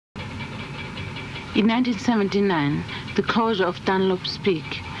In 1979, the closure of Dunlop's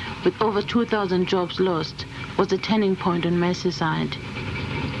Peak, with over 2,000 jobs lost, was a turning point on Merseyside.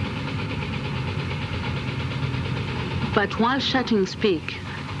 But while shutting Peak,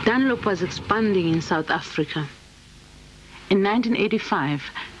 Dunlop was expanding in South Africa. In 1985,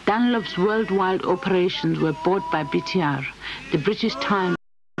 Dunlop's worldwide operations were bought by BTR, the British Tire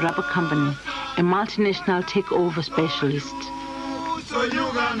Rubber Company, a multinational takeover specialist.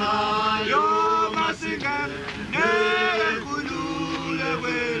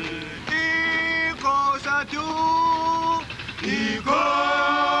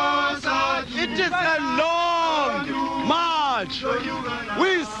 It is a long march.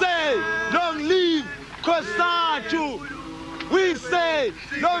 We say, long live COSATU. We say,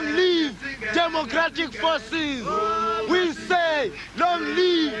 long live democratic forces. We say, long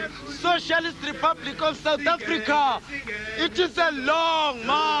live Socialist Republic of South Africa. It is a long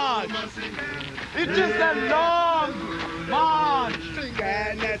march. It is a long march.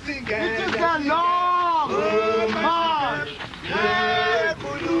 It is a long march.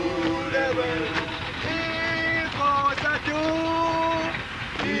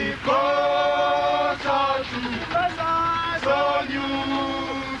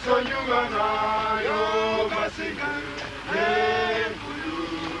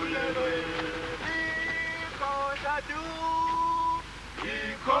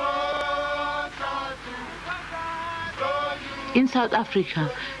 In South Africa,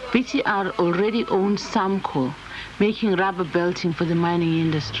 BTR already owned Sarmcol, making rubber belting for the mining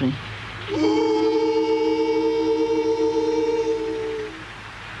industry.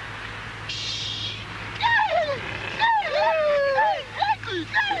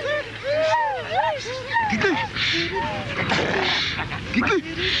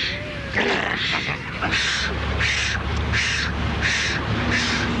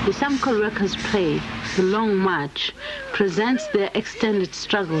 The Sarmcol workers' play, The Long March, presents their extended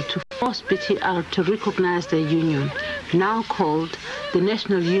struggle to force BTR to recognize their union, now called the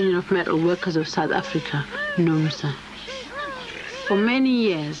National Union of Metal Workers of South Africa, NUMSA. For many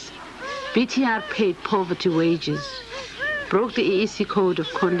years, BTR paid poverty wages, broke the EEC Code of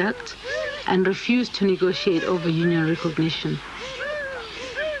Conduct, and refused to negotiate over union recognition.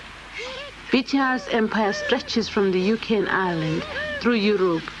 BTR's empire stretches from the UK and Ireland through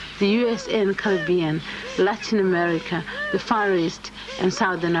Europe, the USA and Caribbean, Latin America, the Far East, and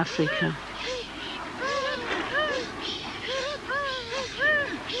Southern Africa.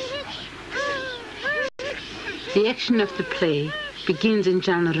 The action of the play begins in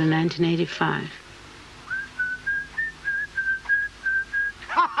January 1985.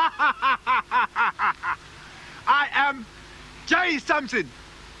 I am J. Sampson,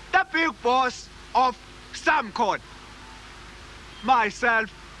 the big boss of Sarmcol.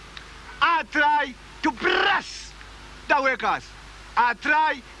 Myself, I try to press the workers. I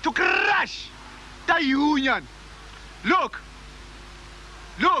try to crush the union. Look,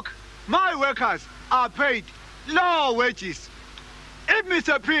 my workers are paid low wages. If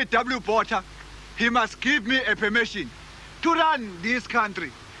Mr. P.W. Potter, he must give me a permission to run this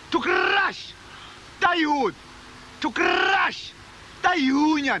country, to crush the youth, to crush the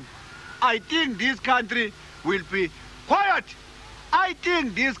union. I think this country will be quiet. I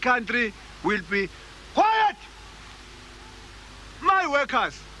think this country will be quiet. My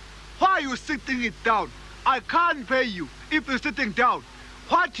workers, why are you sitting it down? I can't pay you if you're sitting down.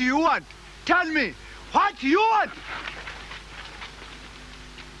 What do you want? Tell me, what do you want?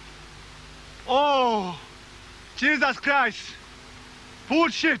 Oh, Jesus Christ.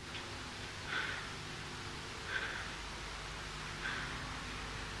 Bullshit.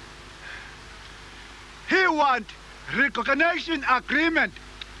 He want recognition agreement.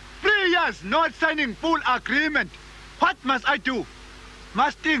 3 years not signing full agreement. What must I do?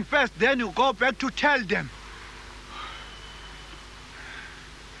 Must think first, then you go back to tell them.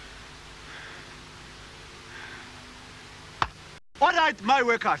 All right, my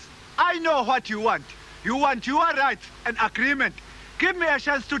workers, I know what you want. You want your rights and agreement. Give me a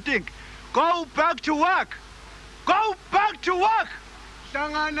chance to think. Go back to work. Go back to work. I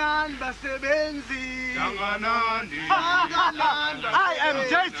am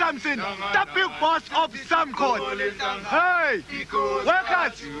J. Sampson, the big boss of Sarmcol. Hey,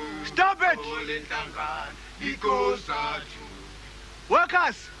 workers, stop it.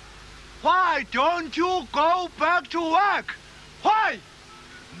 Workers, why don't you go back to work? Why?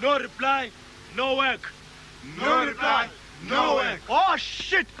 No reply, no work. No reply, no work. Oh,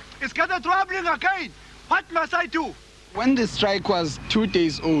 shit. It's getting troubling again. What must I do? When the strike was 2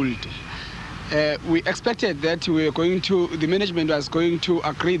 days old, We expected that the management was going to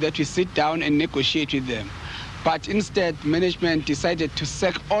agree that we sit down and negotiate with them. But instead, management decided to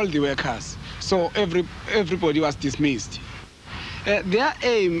sack all the workers. So everybody was dismissed. Their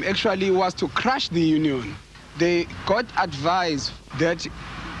aim actually was to crush the union. They got advice that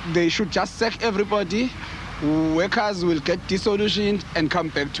they should just sack everybody, workers will get disillusioned and come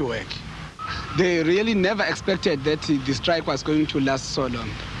back to work. They really never expected that the strike was going to last so long.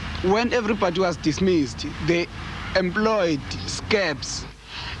 When everybody was dismissed, they employed scabs.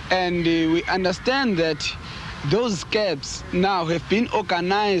 And we understand that those scabs now have been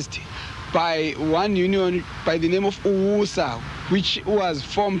organized by one union by the name of UWUSA, which was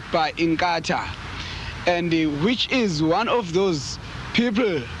formed by Inkatha, and which is one of those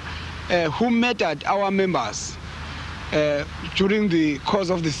people who murdered our members during the course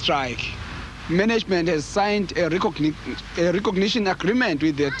of the strike. Management has signed a recognition agreement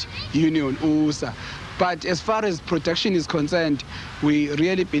with that union, UWUSA. But as far as protection is concerned, we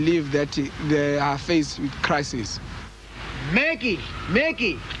really believe that they are faced with crisis. Maggie,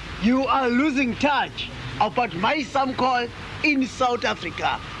 you are losing touch about my Sarmcol in South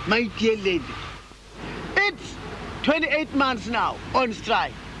Africa, my dear lady. It's 28 months now on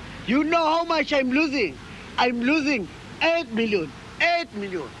strike. You know how much I'm losing? I'm losing 8 million. 8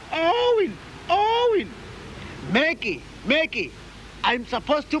 million. Owen. Maggie, I'm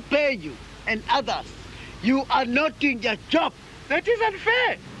supposed to pay you and others. You are not doing your job. That is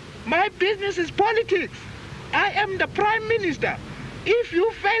unfair. My business is politics. I am the Prime Minister. If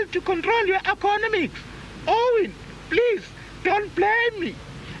you fail to control your economics, Owen, please don't blame me.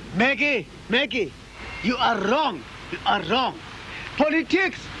 Maggie, you are wrong.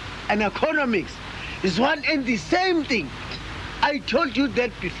 Politics and economics is one and the same thing. I told you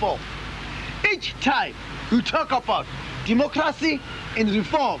that before. Each time you talk about democracy and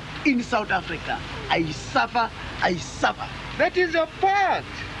reform in South Africa, I suffer. That is a part.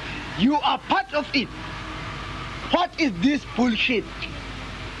 You are part of it. What is this bullshit?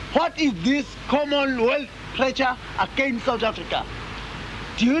 What is this Commonwealth pressure against South Africa?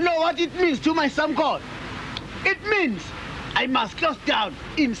 Do you know what it means to my Sarmcol? It means I must close down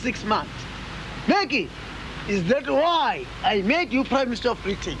in 6 months. Maggie, is that why I made you Prime Minister of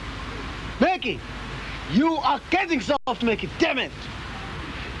Britain? Maggie, you are getting soft, Maggie, damn it.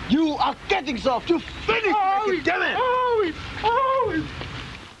 You are getting soft. You finished, Maggie, damn it. Owen.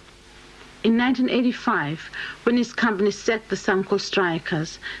 In 1985, when his company sacked the Sarmcol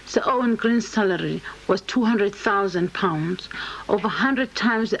strikers, Sir Owen Green's salary was £200,000, over 100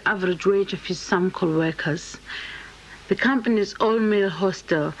 times the average wage of his Sarmcol workers. The company's all-male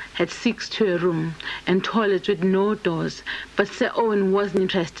hostel had 6 to a room and toilets with no doors, but Sir Owen wasn't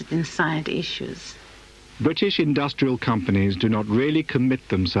interested in side issues. British industrial companies do not really commit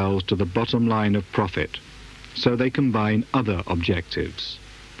themselves to the bottom line of profit, so they combine other objectives.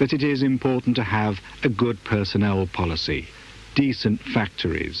 That it is important to have a good personnel policy, decent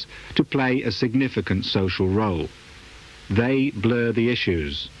factories, to play a significant social role. They blur the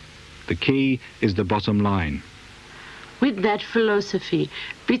issues. The key is the bottom line. With that philosophy,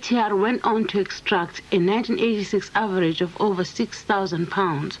 BTR went on to extract a 1986 average of over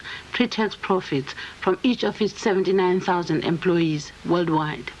 £6,000 pre-tax profits from each of its 79,000 employees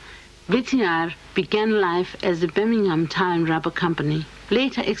worldwide. BTR began life as a Birmingham Town rubber company,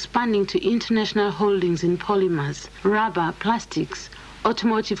 later expanding to international holdings in polymers, rubber, plastics,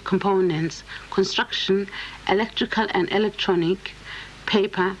 automotive components, construction, electrical and electronic,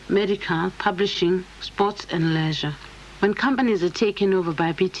 paper, medical, publishing, sports and leisure. When companies are taken over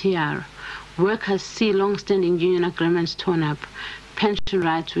by BTR, workers see long-standing union agreements torn up, pension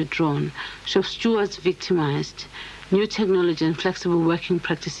rights withdrawn, shop stewards victimized, new technology and flexible working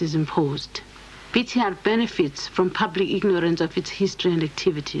practices imposed. BTR benefits from public ignorance of its history and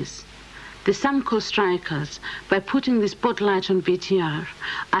activities. The Sarmcol strikers, by putting the spotlight on BTR,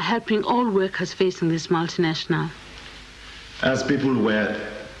 are helping all workers facing this multinational. As people were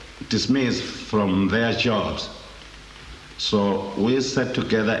dismissed from their jobs, so we sat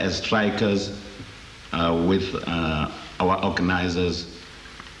together as strikers with our organizers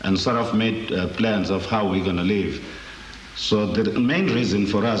and sort of made plans of how we're going to live. So the main reason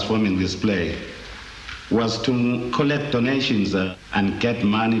for us forming this play was to collect donations and get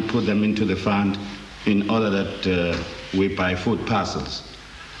money, put them into the fund in order that we buy food parcels.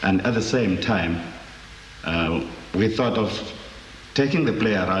 And at the same time, we thought of taking the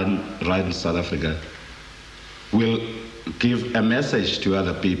play around right in South Africa. We'll give a message to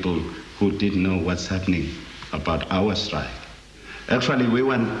other people who didn't know what's happening about our strike. Actually, we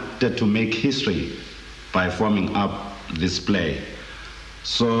wanted to make history by forming up this play.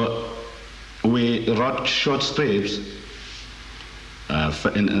 So we wrote short strips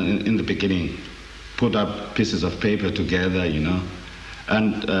in the beginning, put up pieces of paper together, you know,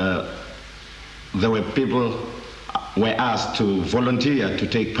 and there were people were asked to volunteer to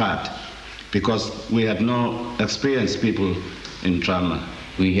take part because we had no experienced people in drama.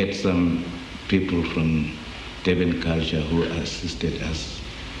 We had some people from Durban culture who assisted us.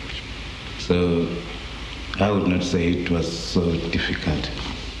 So I would not say it was so difficult.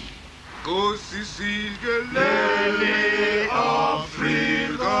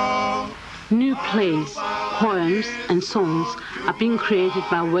 New plays, poems and songs are being created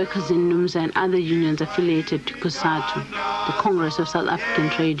by workers in NUMSA and other unions affiliated to COSATU, the Congress of South African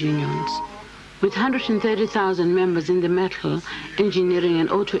Trade Unions. With 130,000 members in the metal, engineering and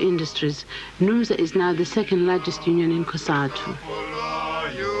auto industries, NUMSA is now the second largest union in COSATU.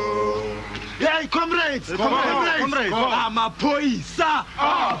 Hey, comrades! Comrades!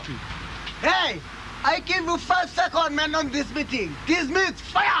 Hey, I give you 5 seconds, man, on this meeting. This means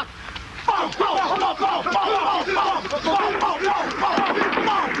fire!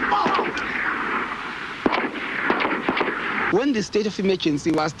 When the state of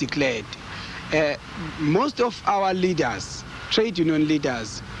emergency was declared, most of our leaders, trade union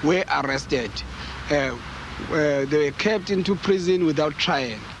leaders, were arrested. They were kept into prison without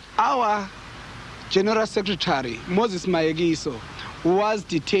trial. Our General Secretary, Moses Mayegiso, was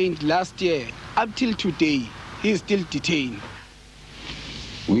detained last year. Up till today, he is still detained.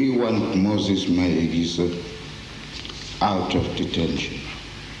 We want Moses Mayegiso out of detention.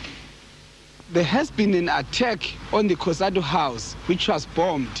 There has been an attack on the COSATU house, which was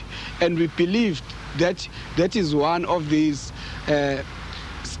bombed, and we believe that that is one of these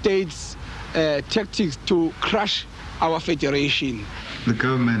states' tactics to crush our federation. The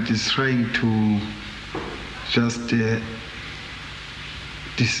government is trying to just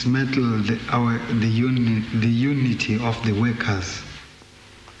dismantle the unity of the workers.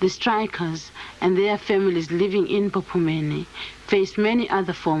 The strikers and their families living in Bopumeni face many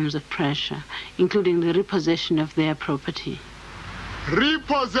other forms of pressure, including the repossession of their property.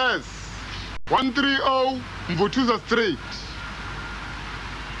 Repossess 130 Mvutuza Street.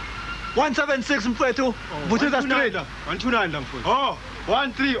 176 Mfwetu, Mvutuza Street. 129 Mfwetu. Oh,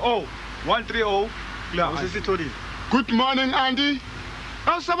 130. 130. Good morning, Andy.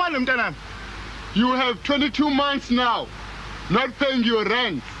 You have 22 months now not paying your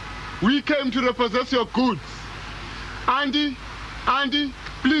rent. We came to repossess your goods. Andy,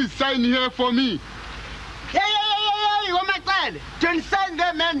 please sign here for me. Yeah, oh my God. Don't sign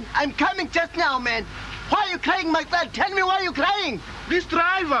there, man. I'm coming just now, man. Why are you crying, my God? Tell me why you're crying. This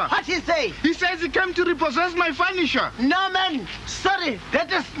driver. What he say? He says he came to repossess my furniture. No, man. Sorry, that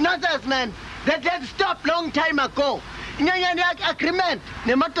is not us, man. That stopped long time ago. Agreement,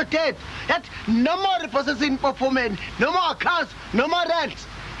 that no more repossessing performance, no more accounts, no more rents.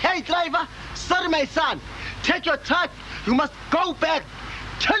 Hey, driver, sorry, my son. Take your truck. You must go back.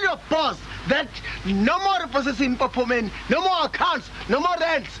 Tell your boss that no more repossessing performance, no more accounts, no more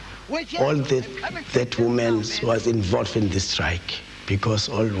rents. All that woman was involved in this strike because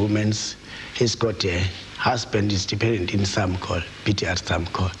all women, he's got a husband is dependent in Sarmcol, BTR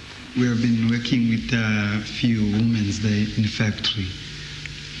Sarmcol. We have been working with a few women there in the factory.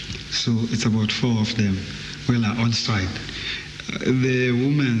 So it's about 4 of them. Well, are on strike. The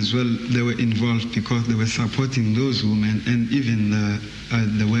women, well, they were involved because they were supporting those women and even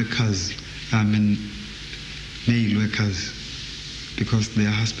the workers, male workers, because their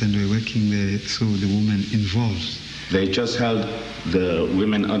husbands were working there, so the women involved. They just held the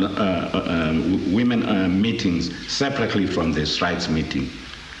women meetings separately from the strikes meeting.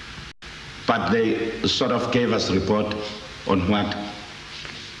 But they sort of gave us a report on what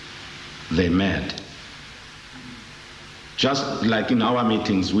they met. Just like in our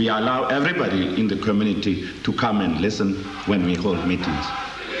meetings, we allow everybody in the community to come and listen when we hold meetings.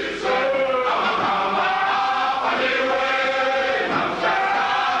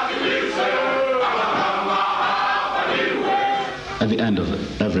 At the end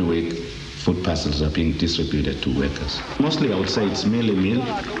of every week, food parcels are being distributed to workers. Mostly I would say it's mainly milk,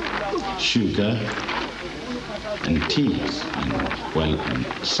 sugar, and teas. And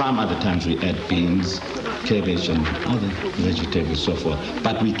some other times we add beans, cabbage, and other vegetables, so forth.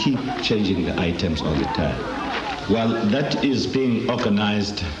 But we keep changing the items all the time. Well, that is being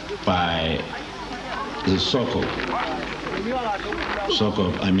organized by the SOCO,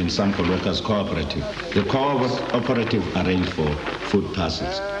 Sarmcol Workers Cooperative. The cooperative arranged for food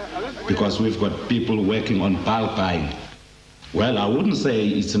parcels because we've got people working on bulk buying. Well, I wouldn't say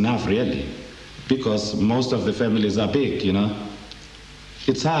it's enough really, because most of the families are big, you know.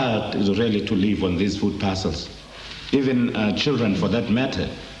 It's hard really to live on these food parcels. Even children, for that matter.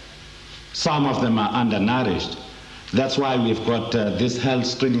 Some of them are undernourished. That's why we've got this health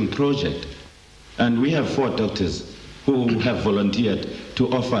screening project. And we have 4 doctors who have volunteered to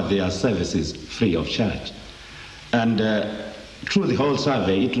offer their services free of charge. And through the whole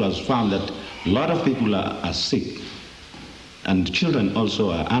survey, it was found that a lot of people are sick, and children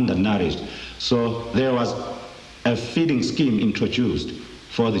also are undernourished. So there was a feeding scheme introduced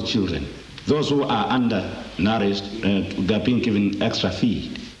for the children. Those who are undernourished, they're being given extra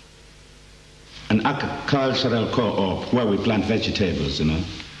feed. An agricultural co-op where we plant vegetables,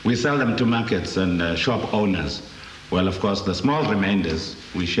 We sell them to markets and shop owners. Well, of course, the small remainders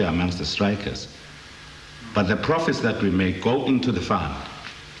we share amongst the strikers. But the profits that we make go into the fund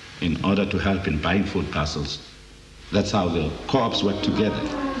in order to help in buying food parcels. That's how the co-ops work together,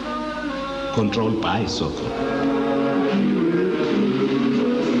 controlled by SOCO.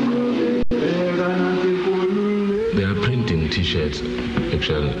 They are printing T-shirts,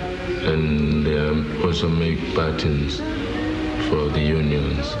 actually, and they also make buttons for the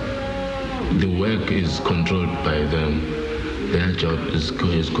unions. The work is controlled by them. Their job is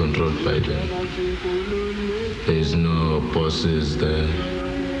controlled by them. There is no bosses there.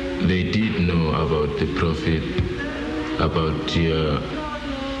 They did know about the profit, about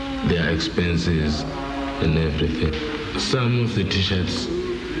their expenses and everything. Some of the T-shirts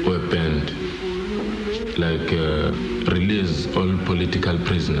were banned, like release all political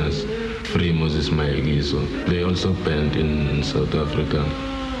prisoners, free Moses Maegiso. They also banned in South Africa,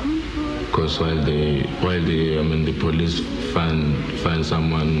 because while the police find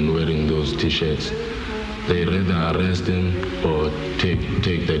someone wearing those T-shirts, they rather arrest them or take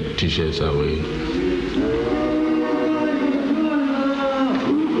the T-shirts away.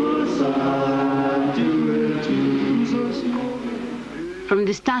 From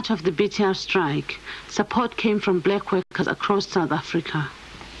the start of the BTR strike, support came from black workers across South Africa.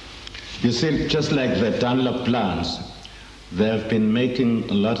 You see, just like the Dunlop plants, they have been making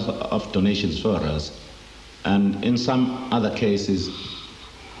a lot of donations for us. And in some other cases,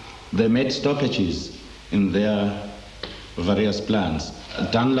 they made stoppages in their various plants.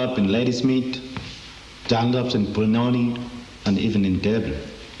 Dunlop in Ladysmith, Dunlops in Benoni, and even in Durban.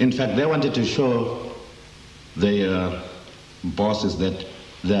 In fact, they wanted to show their bosses that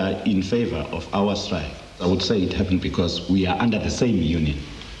they are in favor of our strike. I would say it happened because we are under the same union.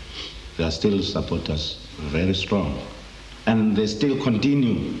 They still support us very strong. And they still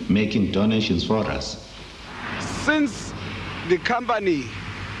continue making donations for us. Since the company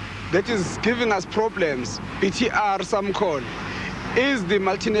that is giving us problems, BTR Sarmcol, is the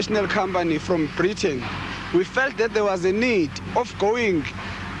multinational company from Britain, we felt that there was a need of going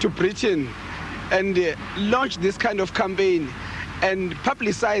to Britain and launch this kind of campaign and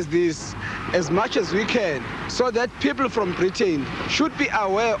publicize this as much as we can, so that people from Britain should be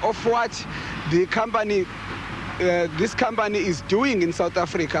aware of what the company, this company is doing in South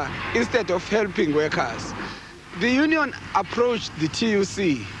Africa instead of helping workers. The union approached the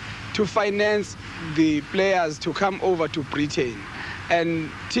TUC to finance the players to come over to Britain, and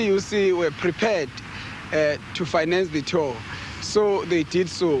TUC were prepared to finance the tour, so they did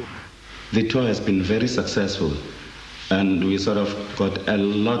so. The tour has been very successful, and we sort of got a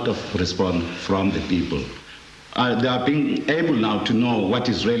lot of response from the people. They are being able now to know what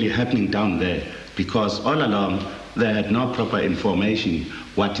is really happening down there, because all along they had no proper information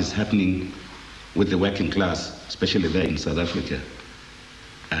what is happening with the working class, especially there in South Africa,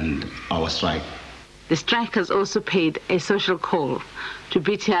 and our strike. The strikers also paid a social call to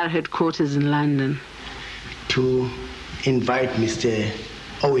BTR headquarters in London to invite Mr.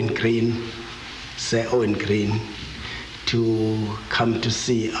 Owen Green, Sir Owen Green, to come to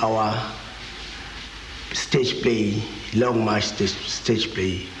see our stage play, Long March stage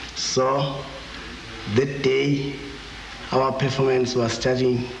play. So that day, our performance was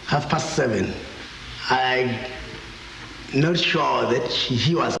starting 7:30. I'm not sure that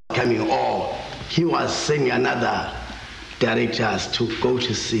he was coming, or he was sending another directors to go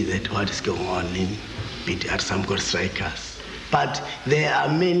to see that what is going on in BTR Sarmcol strikers. But there are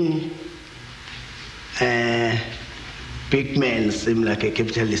many big men, seem like a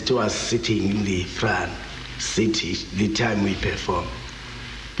capitalist, who was sitting in the front seat the time we performed.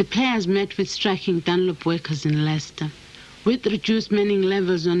 The players met with striking Dunlop workers in Leicester. With reduced manning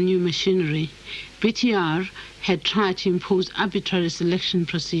levels on new machinery, BTR had tried to impose arbitrary selection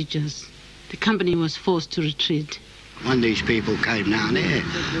procedures. The company was forced to retreat. When these people came down here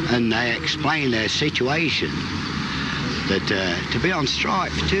and they explained their situation, that to be on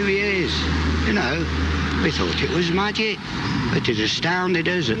strike for 2 years, you know, We thought it was magic. It has astounded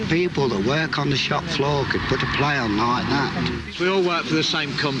us that people that work on the shop floor could put a play on like that. We all work for the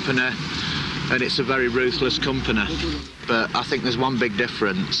same company, and it's a very ruthless company. But I think there's one big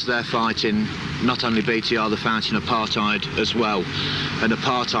difference. They're fighting not only BTR, they're fighting apartheid as well. And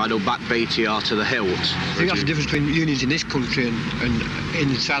apartheid will back BTR to the hilt. I think that's the difference between unions in this country and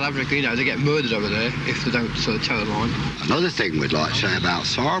in South Africa. You know, they get murdered over there if they don't sort of toe the line. Another thing we'd like to say about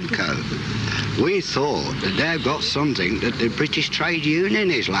Sarmcol, we thought that they've got something that the British trade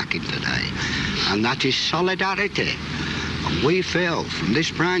union is lacking today, and that is solidarity. And we feel from this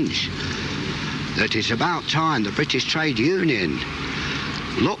branch that it's about time the British trade union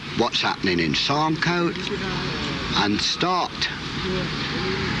look what's happening in Sarmcol and start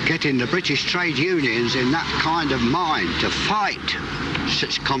getting the British trade unions in that kind of mind to fight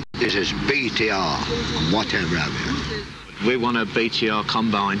such companies as BTR and whatever have you. We want a BTR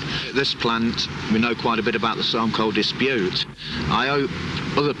combine. This plant, we know quite a bit about the Sarmcol dispute. I hope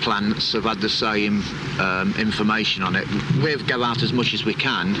other plants have had the same information on it. We'll go out as much as we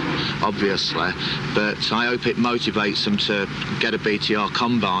can, obviously, but I hope it motivates them to get a BTR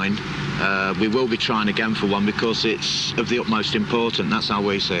combine. We will be trying again for one because it's of the utmost importance. That's how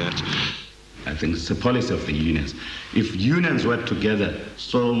we see it. I think it's the policy of the unions. If unions work together,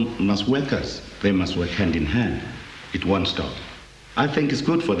 so must workers. They must work hand in hand. It won't stop. I think it's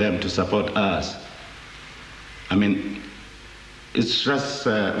good for them to support us. I mean, it's just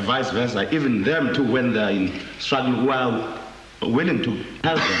vice versa. Even them too, when they're in struggle, while willing to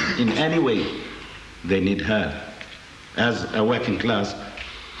help them in any way they need help. As a working class,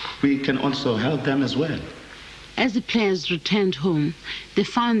 we can also help them as well. As the players returned home, they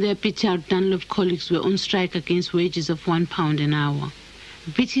found their BTR Dunlop colleagues were on strike against wages of £1 an hour.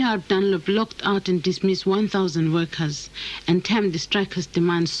 BTR Dunlop locked out and dismissed 1,000 workers and termed the strikers'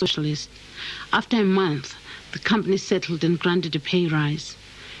 demands socialist. After a month, the company settled and granted a pay rise,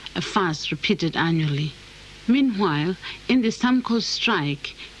 a farce repeated annually. Meanwhile, in the Sarmcol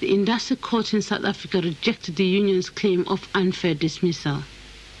strike, the industrial court in South Africa rejected the union's claim of unfair dismissal.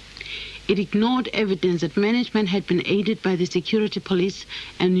 It ignored evidence that management had been aided by the security police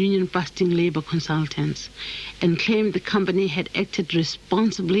and union-busting labor consultants, and claimed the company had acted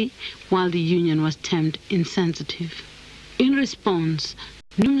responsibly while the union was termed insensitive. In response,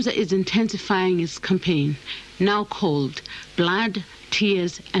 NUMSA is intensifying its campaign, now called Blood,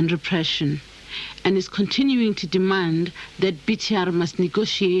 Tears and Repression, and is continuing to demand that BTR must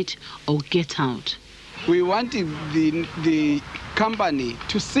negotiate or get out. We wanted the company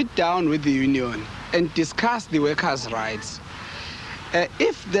to sit down with the union and discuss the workers' rights.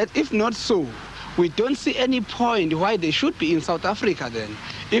 If not so, we don't see any point why they should be in South Africa then,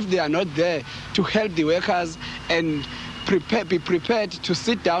 if they are not there to help the workers and be prepared to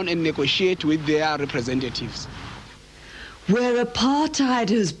sit down and negotiate with their representatives. Where apartheid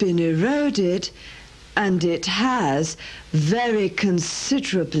has been eroded, and it has very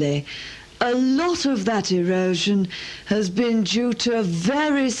considerably, a lot of that erosion has been due to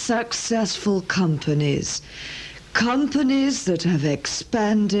very successful companies. Companies that have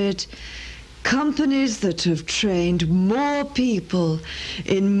expanded, companies that have trained more people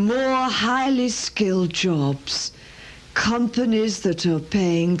in more highly skilled jobs, companies that are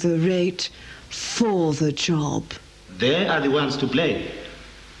paying the rate for the job. They are the ones to blame.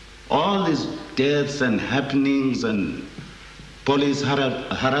 All these deaths and happenings and police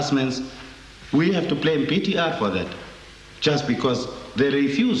harassments, we have to blame BTR for that, just because they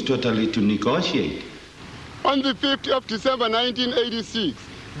refused totally to negotiate. On the 5th of December 1986,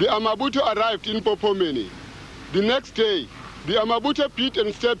 the Amabuto arrived in Popomeni. The next day, the Amabuto beat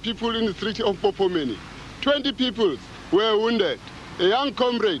and stabbed people in the street of Popomeni. 20 people were wounded. A young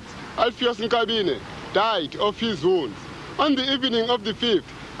comrade, Alpheus Nkabine, died of his wounds. On the evening of the 5th,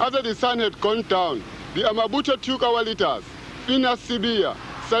 after the sun had gone down, the Amabuto took our leaders, Finas Sibia,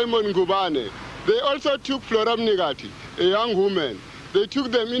 Simon Ngubane. They also took Floram Nigati, a young woman. They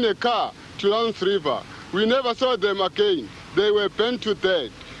took them in a car to Lance River. We never saw them again. They were burnt to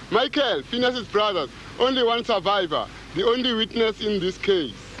death. Michael, Finas's brother, only one survivor, the only witness in this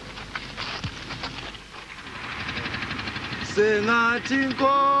case.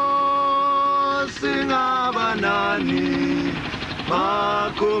 Singabanani,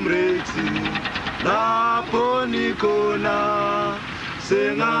 makomreti, laponikona,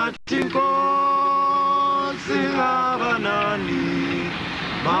 singatinko, singabanani,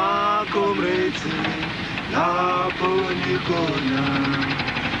 makomreti, laponikona,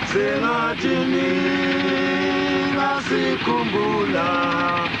 singatini, nasikumbula,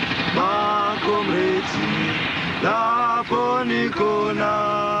 makomreti, laponikona,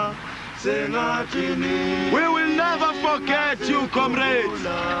 We will never forget you, comrades.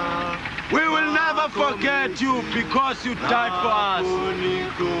 We will never forget you because you died for us.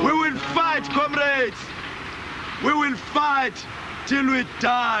 We will fight, comrades. We will fight till we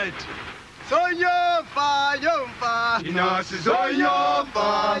died. Soyomfa, yomfa. Tinasi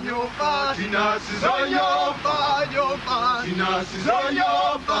soyomfa, yomfa. Tinasi soyomfa, yomfa. Tinasi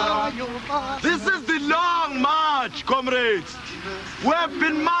soyomfa, yomfa. This is the long march, comrades. We have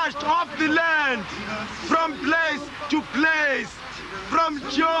been marched off the land from place to place, from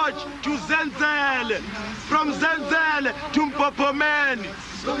George to Zenzele, from Zenzele to Mpopomeni.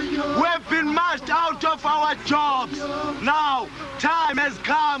 We have been marched out of our jobs. Now, time has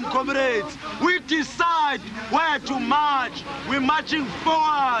come, comrades. We decide where to march. We're marching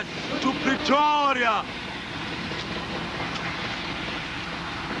forward to Pretoria.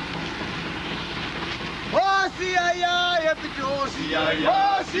 Oh, CIA, Pretoria.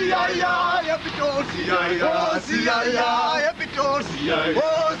 Oh, CIA, Pretoria. Oh, CIA, Pretoria.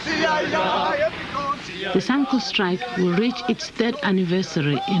 Oh, CIA, Pretoria. The Sarmcol strike will reach its third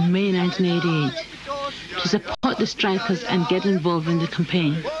anniversary in May 1988. To support the strikers and get involved in the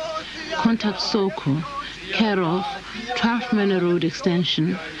campaign, contact SOCO, care of 12 Manor Road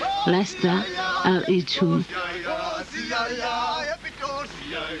Extension, Leicester, LE2.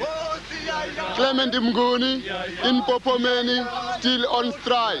 Clement Mnguni in Popomeni, still on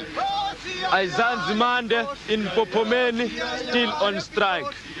strike. Aizan Zimande in Popomeni, still on strike.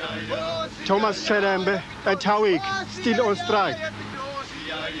 Thomas Cherembe at Hawik, still on strike.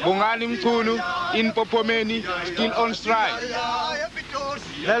 Bongani Mkunu in Popomeni, still on strike.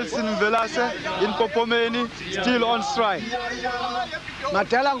 Nelson Velase in Popomeni, still on strike.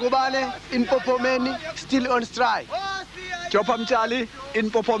 Matela Ngubane in Popomeni, still on strike. Chopam Charlie in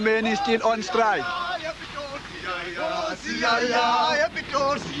Popomeni, still on strike.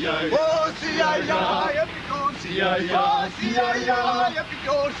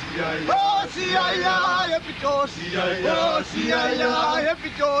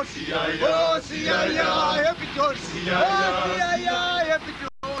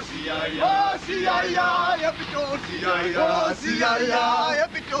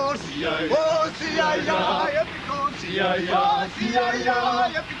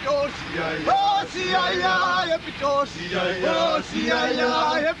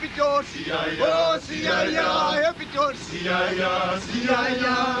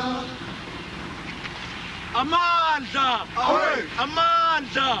 Amandla!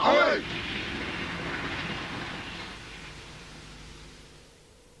 Amandla!